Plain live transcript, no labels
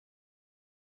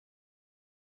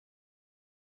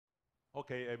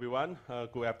Okay, everyone,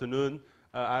 good afternoon.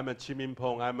 I'm Chi Min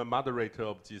Pong. I'm a moderator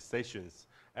of these sessions.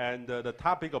 And the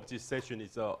topic of this session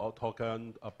is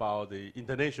talking about the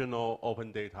international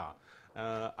open data.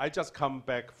 I just come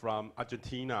back from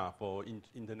Argentina for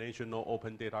International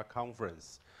Open Data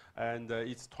Conference. And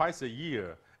it's twice a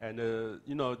year. And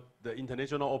you know, the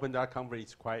International Open Data Conference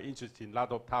is quite interesting, a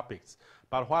lot of topics.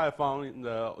 But what I found in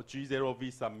the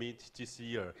G0v summit this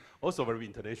year, also very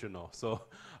international. So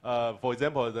for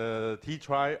example, the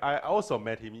T3, I also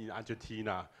met him in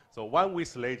Argentina. So 1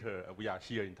 week later, we are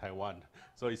here in Taiwan.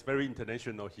 So it's very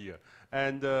international here.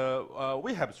 And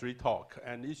we have 3 talks,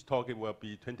 and each talk will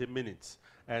be 20 minutes.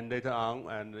 And later on,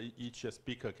 and each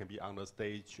speaker can be on the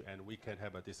stage, and we can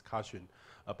have a discussion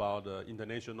about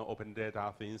international open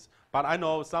data things. But I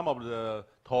know some of the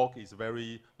talk is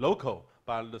very local,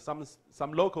 but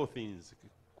some local things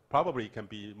probably can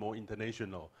be more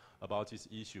international about these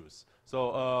issues.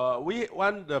 So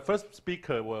the first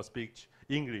speaker will speak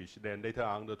English, then later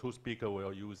on the 2 speakers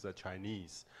will use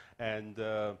Chinese. And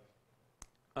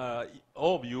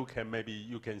all of you can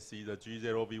you can see the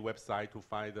g0v website to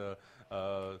find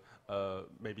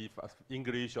maybe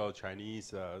English or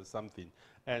Chinese something.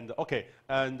 And okay,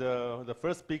 and the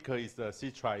first speaker is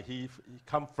Citrai. He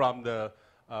come from the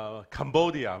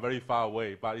Cambodia, very far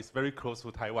away, but it's very close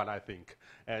to Taiwan, I think.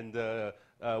 And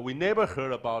we never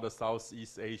heard about the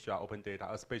Southeast Asia open data,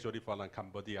 especially from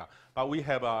Cambodia. But we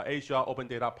have an Asia Open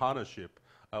Data Partnership.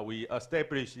 We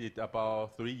established it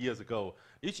about 3 years ago.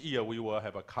 Each year we will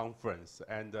have a conference,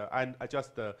 and I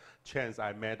just chance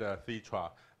I met Citra.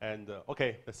 And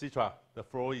okay, Citra, the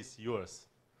floor is yours.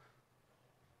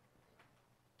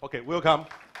 Okay, welcome.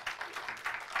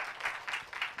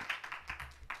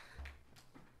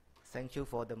 Thank you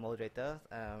for the moderator.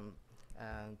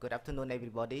 Good afternoon,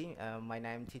 everybody. My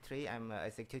name is T3. I'm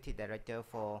Executive Director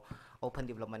for Open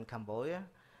Development Cambodia.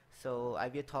 So I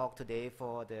will talk today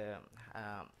for the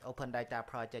Open Data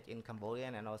project in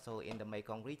Cambodia and also in the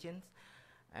Mekong regions,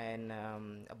 and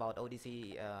about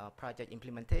ODC project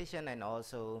implementation, and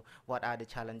also what are the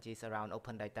challenges around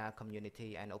open data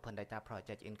community and open data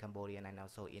project in Cambodia and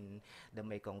also in the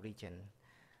Mekong region.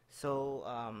 So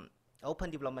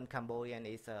Open Development Cambodia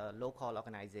is a local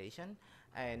organization,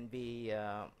 and we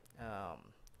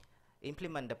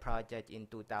implement the project in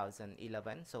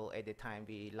 2011. So at the time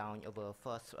we launched our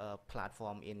first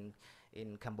platform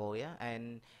in Cambodia,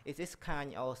 and it is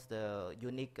kind of the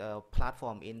unique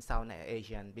platform in South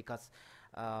Asia, because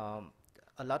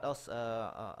a lot of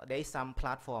there is some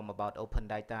platform about open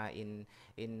data in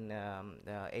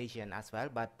Asian as well,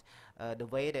 but the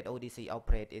way that ODC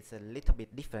operates is a little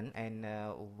bit different, and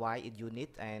why it's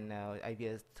unique, and I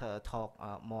will talk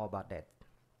more about that.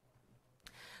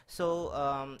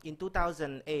 So in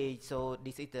 2008, so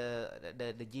this is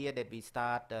the year that we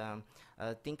start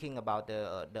thinking about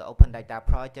the open data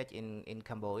project in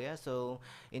Cambodia. So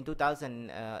in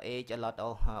 2008, a lot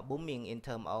of booming in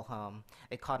terms of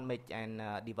economic and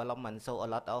development. So a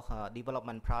lot of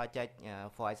development projects,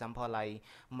 for example, like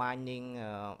mining,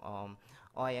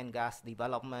 oil and gas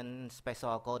development,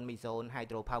 special economic zone,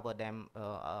 hydropower dam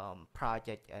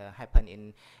project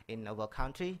happen in our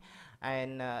country.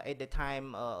 And at the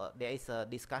time, there is a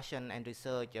discussion and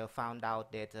research found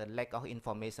out that lack of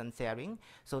information sharing.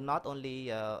 So not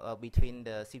only between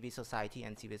the civil society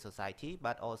and civil society,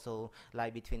 but also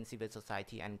like between civil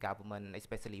society and government,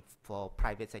 especially for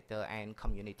private sector and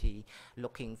community,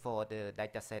 looking for the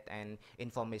data set and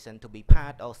information to be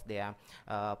part of their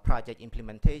project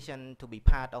implementation, to be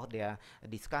part of their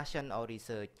discussion or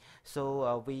research.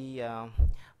 So we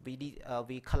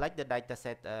collect the data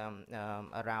set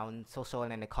around social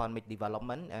and economic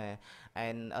development,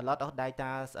 and a lot of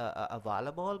data are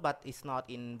available, but it's not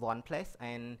in one place,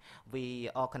 and we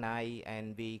organize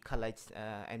and we collect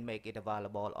and make it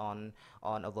available on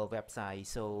our website.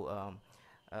 So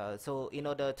so in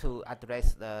order to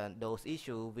address those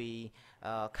issues, we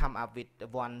come up with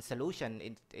one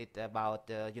solution. It's about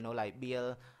you know, like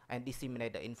build and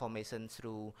disseminate the information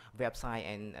through website,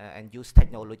 and use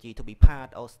technology to be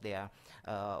part of their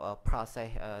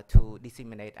process to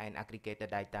disseminate and aggregate the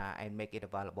data and make it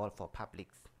available for public.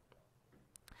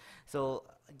 So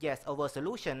yes, our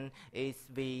solution is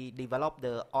we develop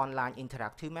the online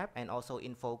interactive map and also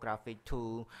infographic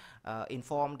to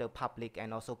inform the public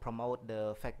and also promote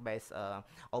the fact-based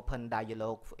open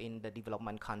dialogue in the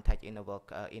development context in our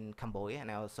in Cambodia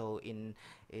and also in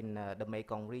the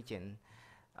Mekong region.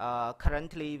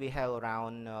 Currently, we have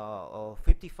around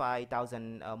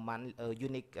 55,000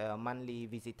 unique monthly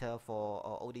visitors for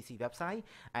ODC website,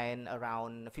 and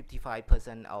around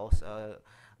 55% of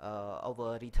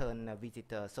our return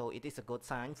visitor. So it is a good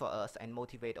sign for us and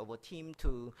motivate our team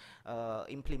to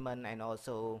implement and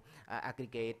also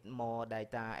aggregate more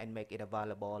data and make it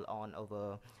available on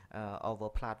our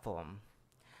platform.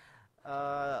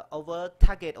 Our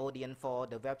target audience for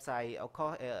the website, of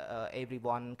course,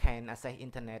 everyone can access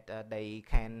internet. They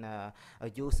can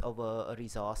use our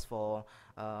resource for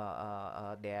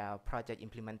their project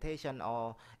implementation,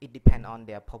 or it depends on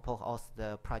their purpose of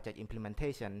the project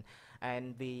implementation.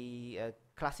 And we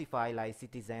classify like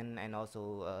citizen and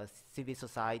also civil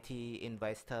society,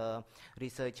 investor,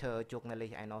 researcher,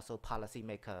 journalist, and also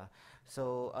policymaker.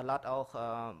 So a lot of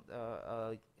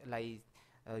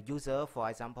user, for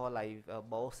example, like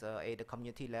both at the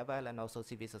community level and also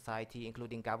civil society,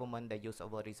 including government, they use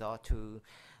our resource to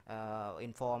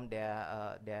inform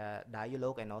their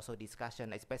dialogue and also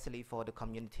discussion, especially for the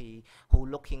community who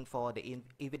looking for the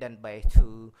evidence base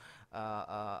to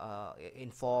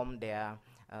inform their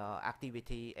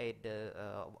activity at the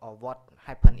or what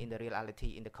happened in the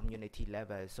reality in the community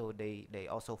level. So they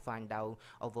also find out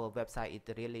our website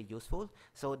is really useful.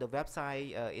 So the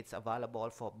website it's available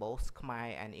for both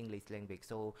Khmer and English language.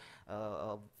 So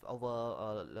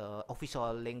our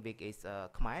official language is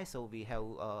Khmer. So we have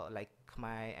like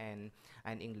Khmer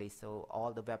and English. So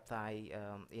all the website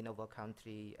in our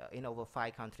country, in over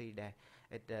 5 countries,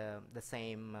 at the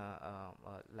same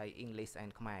like English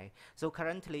and Khmer. So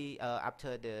currently,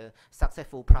 after the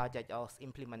successful project of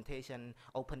implementation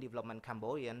Open Development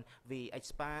Cambodian, we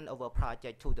expand our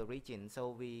project to the region. So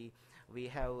we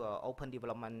have Open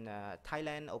Development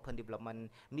Thailand, Open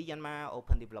Development Myanmar,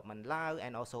 Open Development Laos,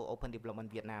 and also Open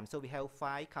Development Vietnam. So we have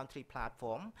 5 country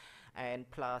platform and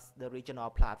plus the regional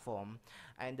platform.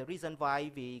 And the reason why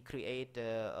we create,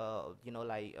 you know,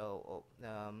 like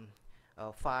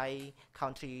 5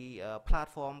 country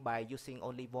platform by using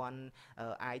only one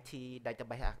IT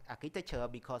database architecture,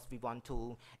 because we want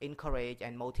to encourage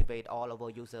and motivate all of our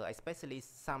users, especially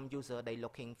some users they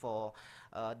looking for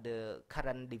the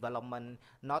current development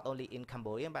not only in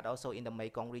Cambodia but also in the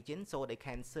Mekong region, so they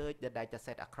can search the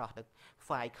dataset across the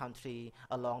 5 countries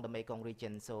along the Mekong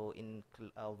region. So in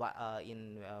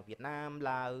Vietnam,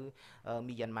 Laos,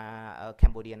 Myanmar,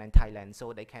 Cambodia, and Thailand,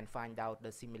 so they can find out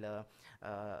the similar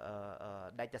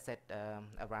dataset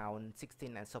around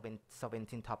 16 and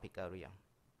 17 topic area.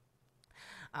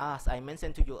 As I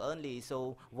mentioned to you earlier,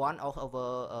 so one of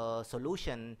our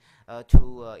solution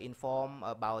to inform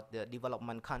about the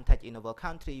development context in our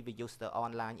country, we use the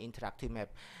online interactive map,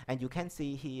 and you can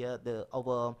see here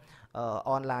our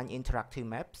online interactive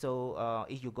map. So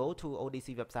if you go to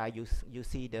ODC website, you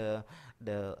see the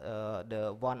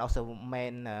one of the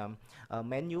main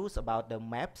menus about the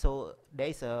map. So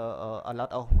there's a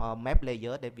lot of map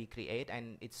layer that we create,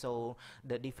 and it shows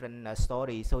the different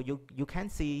stories. So you can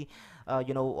see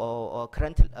you know,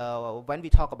 currently when we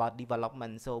talk about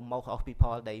development, so most of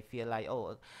people they feel like,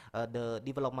 oh, the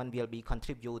development will be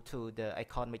contribute to the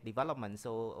economic development,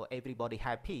 so everybody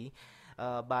happy.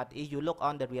 But if you look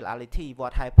on the reality,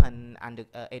 what happened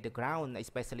at the ground,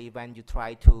 especially when you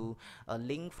try to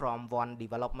link from one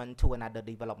development to another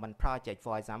development project.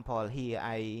 For example, here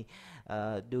I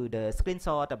do the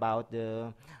screenshot about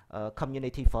the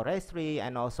community forestry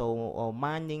and also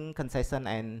mining concession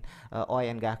and oil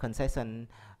and gas concession.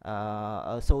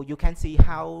 So you can see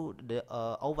how the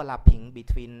overlapping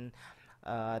between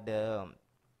the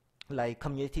like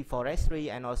community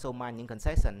forestry and also mining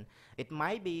concession. It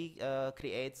might be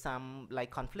create some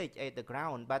like conflict at the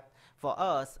ground, but for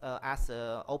us as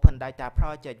a open data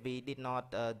project, we did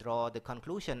not draw the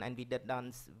conclusion, and we did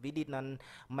not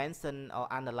mention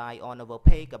or analyze on our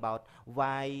page about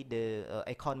why the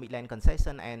economic land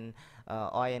concession and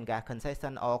oil and gas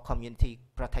concession or community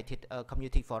protected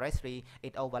community forestry,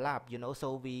 it overlap, you know.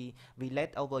 So we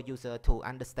let our user to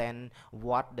understand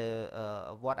what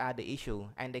are the issue,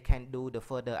 and they can do the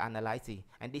further analysis,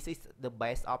 and this is the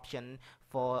best option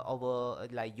for our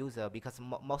like user, because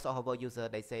most of our user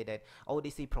they say that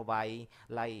ODC provide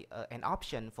like an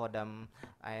option for them,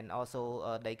 and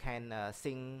also they can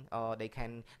think or they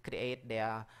can create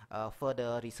their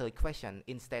further research question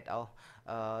instead of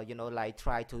you know, like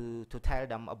try to tell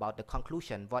them about the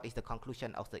conclusion, what is the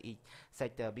conclusion of the each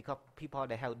sector, because people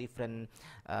they have different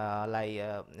like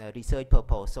research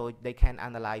purpose, so they can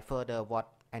analyze further what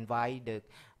and why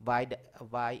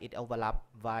it overlap,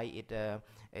 why it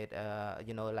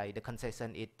you know, like the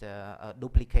concession it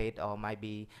duplicate or might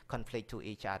be conflict to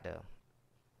each other.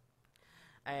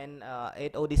 And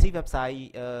at ODC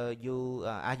website,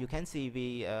 as you can see,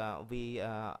 we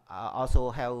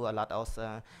also have a lot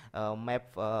of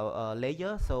map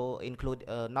layer. So include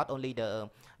not only the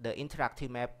interactive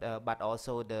map, but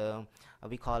also the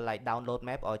we call like download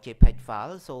map or JPEG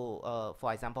file. So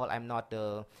for example, I'm not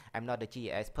the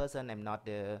GIS person, I'm not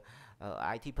the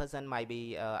IT person.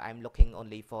 Maybe I'm looking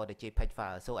only for the JPEG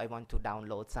file, so I want to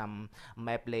download some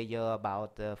map layer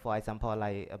about for example,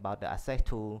 like about the access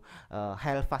to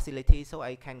health facility. So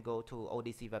I can go to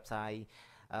ODC website,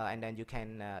 and then you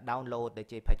can download the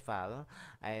JPEG file.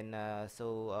 And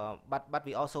but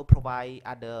we also provide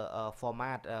other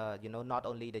format, not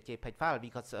only the JPEG file,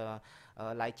 because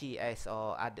like GS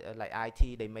or like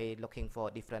IT, they may looking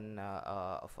for different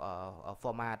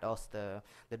format of the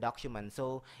document.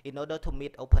 So in order to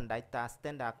meet open data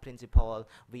standard principle,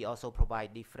 we also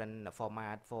provide different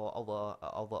format for our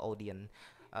audience.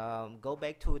 Go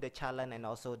back to the challenge, and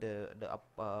also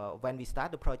when we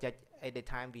start the project, at the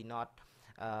time we not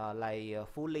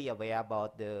fully aware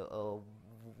about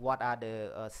what are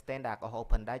the standard of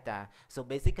open data. So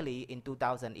basically in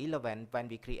 2011, when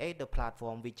we create the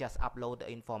platform, we just upload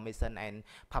the information and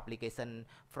publication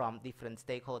from different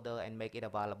stakeholders and make it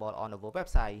available on our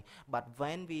website. But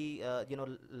when we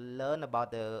learn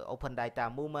about the open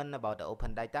data movement, about the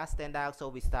open data standard, so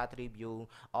we start review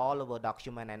all our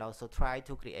document and also try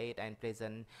to create and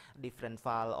present different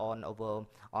file on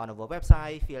our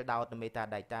website, fill out the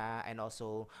metadata, and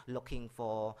also looking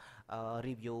for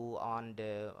review on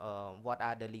the what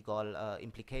are the legal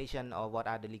implication, or what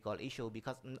are the legal issue,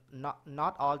 because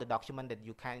not all the document that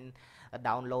you can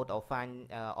download or find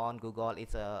on Google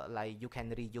is like you can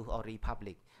reuse or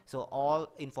republic. So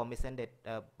all information that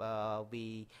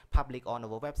we public on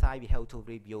our website, we have to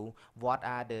review what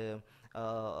are the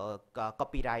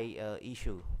copyright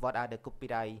issue, what are the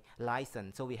copyright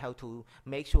license. So we have to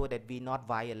make sure that we not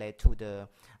violate to the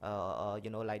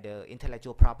like the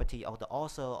intellectual property of the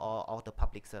author or of the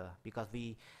publisher, because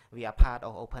we are part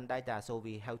of open data, so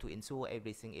we have to ensure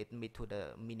everything it meet to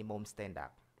the minimum standard.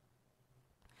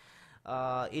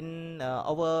 In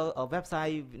our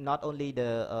website, not only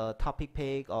the topic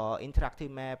page or interactive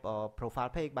map or profile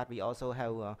page, but we also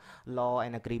have a law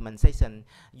and agreement section.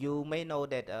 You may know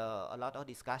that a lot of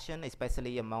discussion,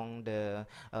 especially among the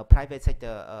private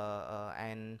sector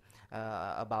and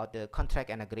about the contract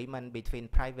and agreement between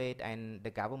private and the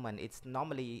government. It's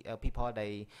normally people,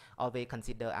 they always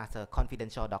consider as a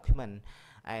confidential document.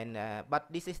 And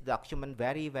but this is document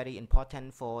very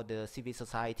important for the civil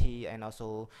society and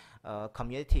also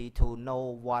community to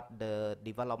know what the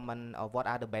development or what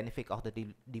are the benefits of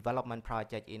the development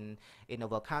project in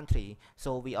our country.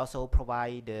 So we also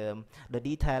provide the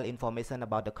detailed information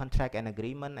about the contract and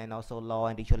agreement, and also law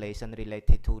and regulation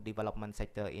related to development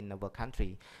sector in our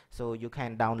country. So you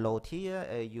can download here.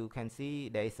 You can see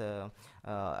there is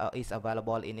is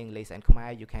available in English and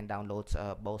Khmer. You can download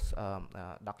both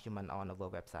document on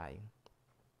our website.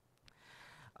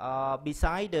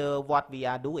 Beside what we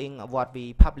are doing, what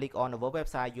we public on our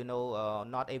website,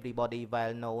 not everybody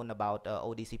well known about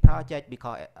ODC project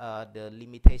because the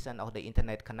limitation of the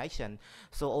internet connection.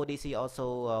 So ODC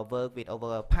also work with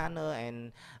our partner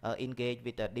and engage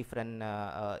with different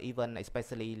event,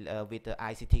 especially with the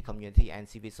ICT community and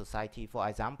civil society. For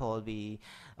example, we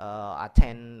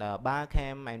attend bar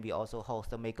camp, and we also host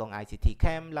the Mekong ICT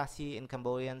camp last year in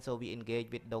Cambodia. So we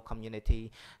engage with the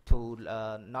community to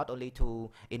not only to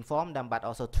inform them, but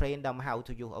also train them how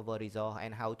to use our resource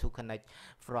and how to connect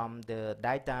from the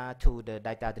data to the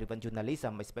data-driven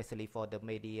journalism, especially for the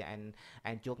media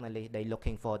and journalists. They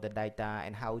looking for the data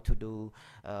and how to do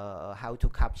how to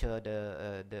capture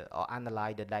the or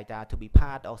analyze the data to be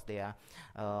part of their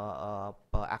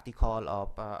article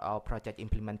or project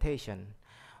implementation.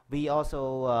 We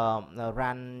also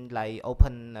run like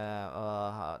open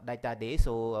data day.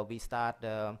 So we start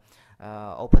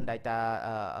open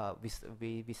data.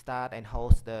 We start and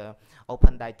host the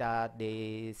open data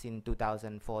days in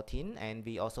 2014, and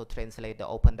we also translate the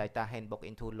open data handbook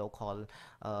into local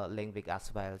language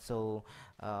as well. So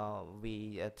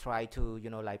we try to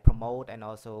like promote and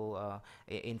also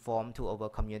inform to our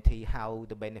community how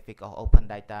the benefit of open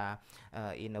data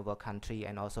in our country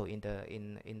and also in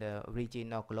the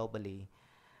region or globally.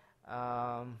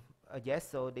 Yes,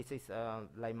 so this is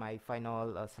like my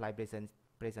final slide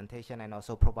presentation, and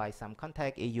also provide some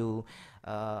contact if you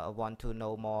want to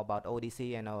know more about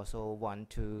ODC, and also want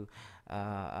to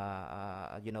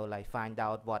like find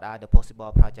out what are the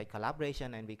possible project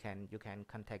collaboration, and you can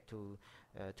contact to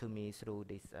me through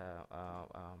this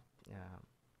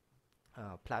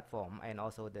platform and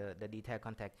also the detailed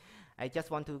contact. I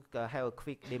just want to have a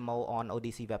quick demo on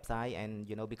ODC website, and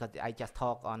because I just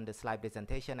talk on the slide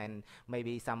presentation, and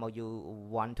maybe some of you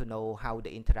want to know how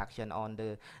the interaction on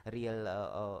the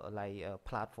real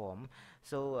platform.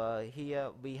 So here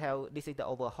we have, this is the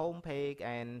over home page,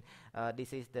 and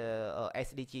this is the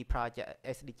SDG project,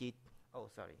 SDG, oh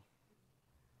sorry,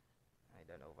 I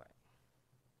don't know why.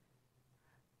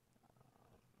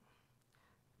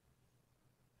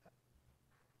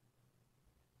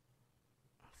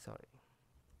 Sorry.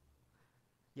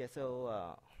 Yeah,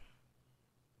 so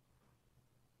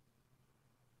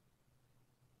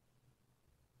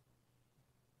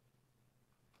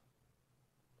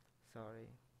sorry.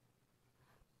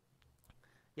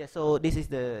 Yeah, so this is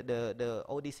the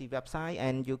ODC website,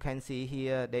 and you can see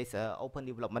here there's Open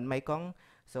Development Mekong.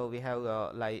 So we have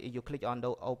like if you click on the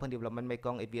Open Development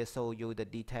Mekong, it will show you the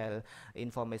detailed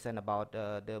information about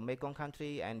the Mekong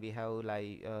country, and we have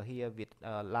like here with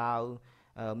Laos,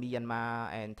 Myanmar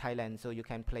and Thailand, so you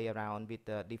can play around with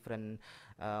different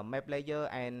map layer,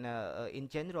 and in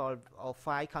general of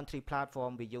 5 country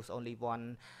platform we use only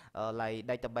one like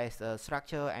database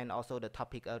structure and also the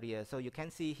topic area. So you can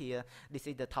see here this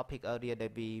is the topic area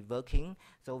that we working.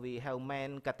 So we have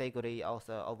main category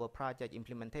also over project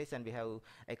implementation, we have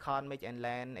economic and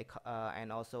land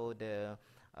and also the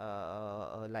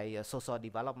like social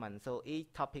development. So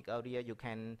each topic area you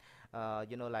can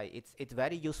like it's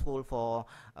very useful for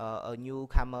a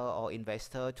newcomer or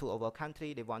investor to our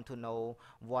country. They want to know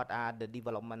what are the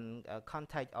development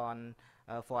contact on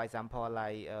for example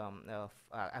like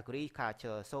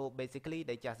agriculture. So basically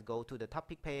they just go to the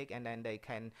topic page, and then they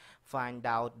can find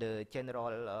out the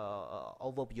general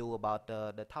overview about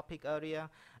the topic area,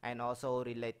 and also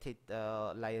related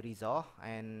like resource,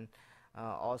 and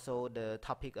also the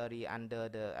topic area under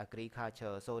the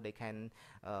agriculture. So they can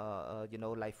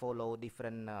like follow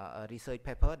different research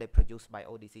paper they produced by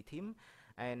ODC team,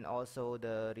 and also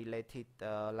the related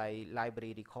like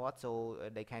library record. So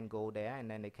they can go there, and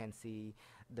then they can see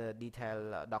the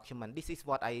detailed document. This is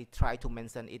what I try to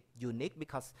mention it unique,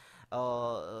 because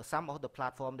some of the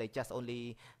platform they just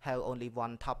only have only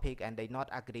one topic and they not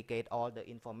aggregate all the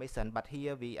information, but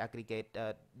here we aggregate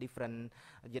different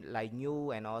like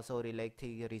new and also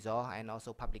related resource and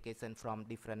also publication from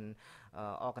different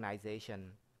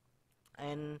organization.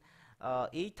 And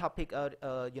each topic, all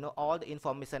the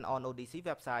information on ODC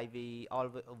website,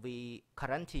 we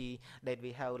currently that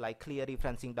we have like clear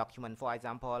referencing document. For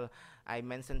example, I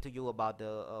mentioned to you about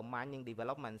the mining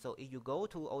development. So if you go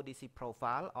to ODC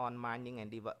profile on mining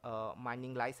and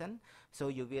mining license, so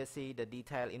you will see the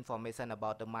detailed information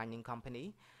about the mining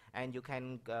company. And you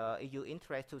can, if you're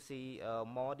interested to see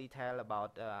more detail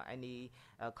about any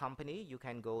company, you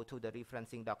can go to the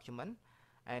referencing document,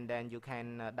 and then you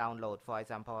can download. For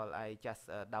example, I just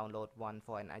download one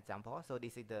for an example. So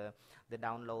this is the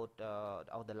download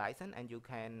of the license, and you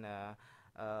can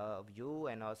view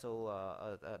and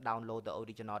also download the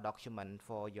original document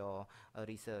for your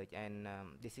research. And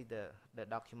this is the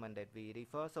document that we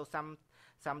refer. So some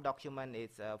document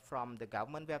is from the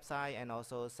government website, and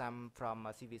also some from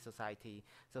civil society.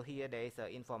 So here there is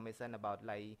information about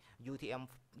like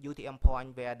UTM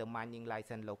point where the mining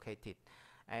license located.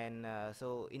 And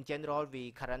so in general,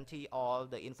 we currently all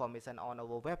the information on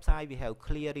our website, we have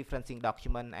clear referencing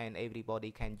document, and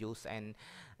everybody can use and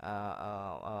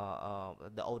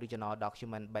the original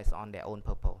document based on their own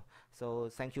purpose. So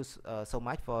thank you so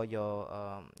much for your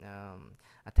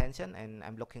attention, and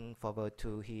I'm looking forward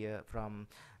to hear from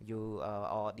you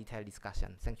or detailed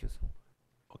discussion. Thank you.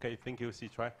 Okay, thank you,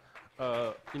 Citrai.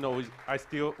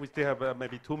 We still have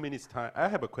maybe 2 minutes time. I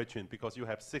have a question, because you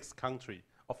have 6 countries.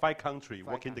 Or 5 countries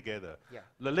working together. Yeah.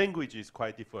 The language is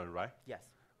quite different, right? Yes.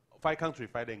 5 countries,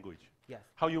 5 language. Yes.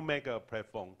 How you make a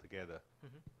platform together?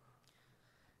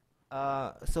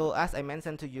 So as I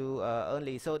mentioned to you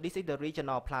earlier, so this is the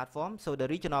regional platform. So the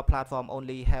regional platform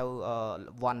only have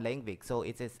one language, so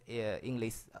it is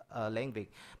English language.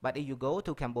 But if you go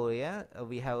to Cambodia,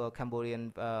 we have a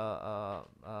Cambodian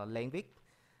language.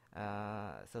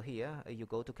 So here, if you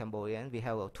go to Cambodian, we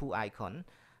have 2 icons.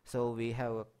 So we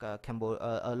have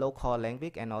a local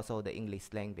language and also the English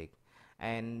language.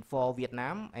 And for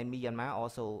Vietnam and Myanmar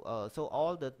also, so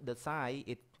all the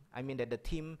site, I mean that the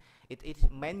team, it's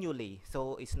manually,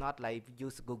 so it's not like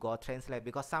use Google Translate,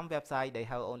 because some website they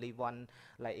have only one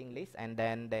like English, and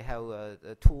then they have a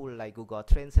tool like Google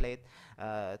Translate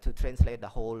to translate the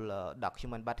whole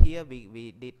document. But here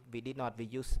we did not. We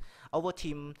use our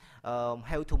team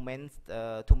how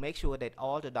to make sure that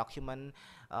all the document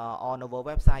on our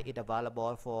website is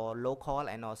available for local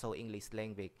and also English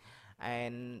language.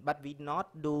 but we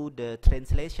not do the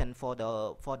translation for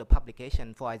the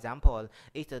publication. For example,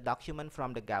 if the document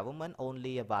from the government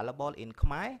only available in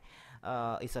Khmer,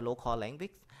 it's a local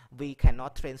language, we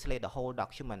cannot translate the whole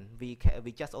document. We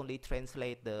just only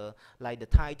translate the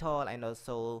title and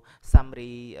also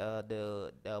summary,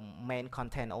 the main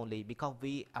content only, because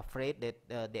we afraid that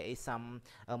there is some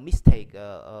mistake,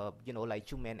 like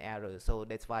human error. So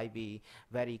that's why we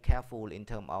very careful in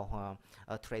terms of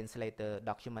translate the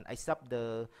document, except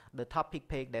the topic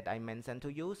page that I mentioned to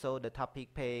you. So the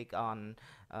topic page on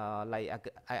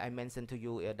I mentioned to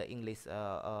you the English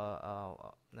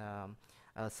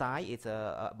side is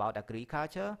about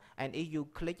agriculture, and if you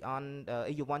click on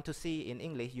if you want to see in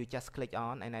English, you just click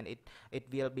on, and then it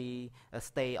will be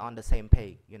stay on the same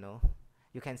page.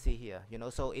 You can see here.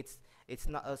 So it's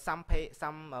not some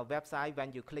website,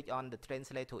 when you click on the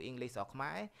translate to English or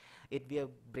Khmer, it will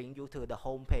bring you to the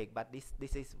home page. But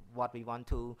this is what we want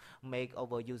to make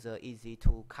our user easy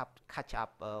to catch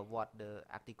up what the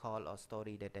article or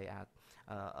story that they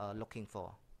are looking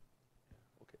for.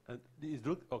 Okay, is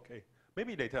good. Okay.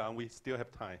 Maybe later on we still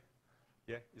have time.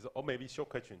 Yeah, or maybe short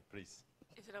question, please.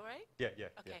 Is it all right? Yeah.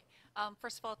 Okay. Yeah.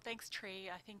 First of all, thanks, Tree.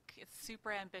 I think it's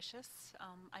super ambitious.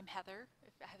 I'm Heather,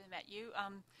 if I haven't met you.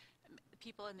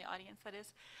 People in the audience, that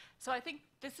is. So I think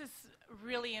this is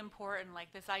really important,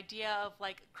 like this idea of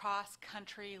like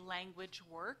cross-country language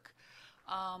work.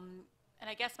 And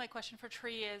I guess my question for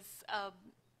Tree is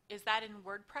that in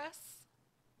WordPress?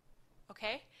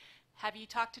 Okay. Have you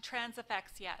talked to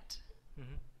TransFX yet?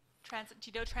 Mm-hmm. Do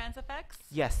you know TransFX?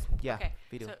 Yes, yeah, okay.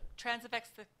 we do. So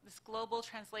TransFX, this global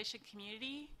translation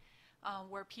community,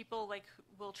 where people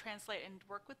will translate and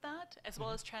work with that, as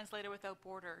well as Translator Without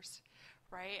Borders,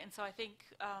 right? And so I think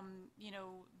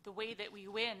the way that we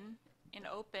win in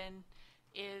open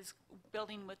is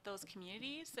building with those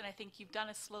communities, and I think you've done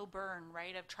a slow burn,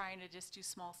 right, of trying to just do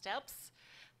small steps.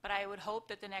 But I would hope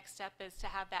that the next step is to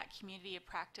have that community of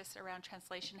practice around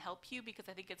translation help you, because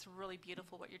I think it's really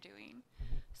beautiful what you're doing.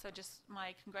 So just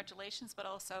my congratulations, but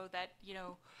also that,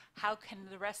 how can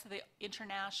the rest of the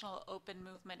international open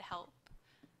movement help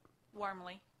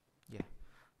warmly? Yeah.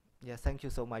 Yeah, thank you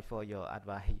so much for your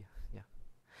advice. Yeah.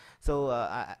 So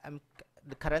I'm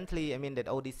currently, that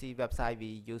ODC website,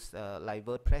 we use like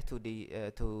WordPress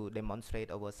to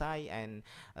demonstrate our site, and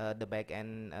the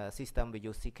backend system we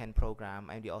use Secant program,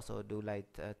 and we also do like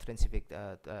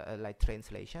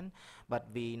translation, but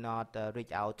we not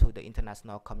reach out to the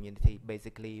international community.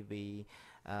 Basically, we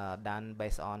done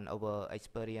based on our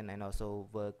experience and also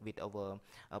work with our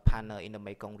partner in the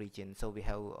Mekong region. So we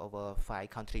have over 5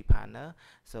 country partner.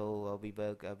 So we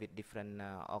work with different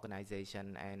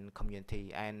organization and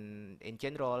community. And in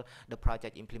general, the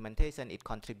project implementation it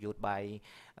contribute by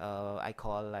I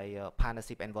call like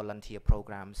partnership and volunteer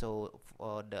program. So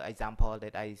for the example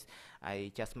that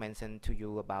I just mentioned to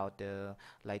you about the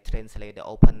translate the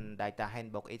open data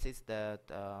handbook, it is the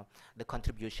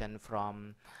contribution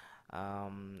from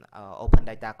open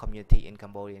data community in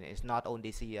Cambodia. It's not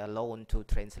ODC alone to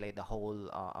translate the whole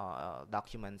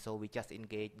document. So we just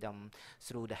engage them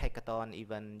through the hackathon,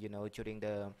 even during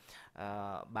the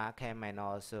Barcamp and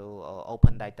also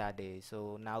Open Data Day.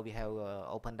 So now we have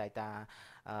open data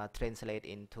translate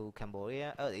into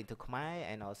Cambodia, into Khmer,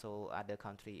 and also other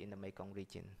country in the Mekong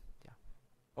region. Yeah.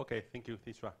 Okay, thank you,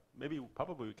 Tishra.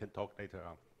 Probably we can talk later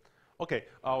on. Okay,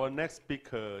 our next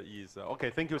speaker is,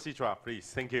 okay, thank you, Citra,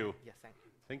 please, thank you. Yes, thank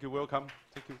you. Thank you, welcome,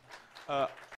 thank you.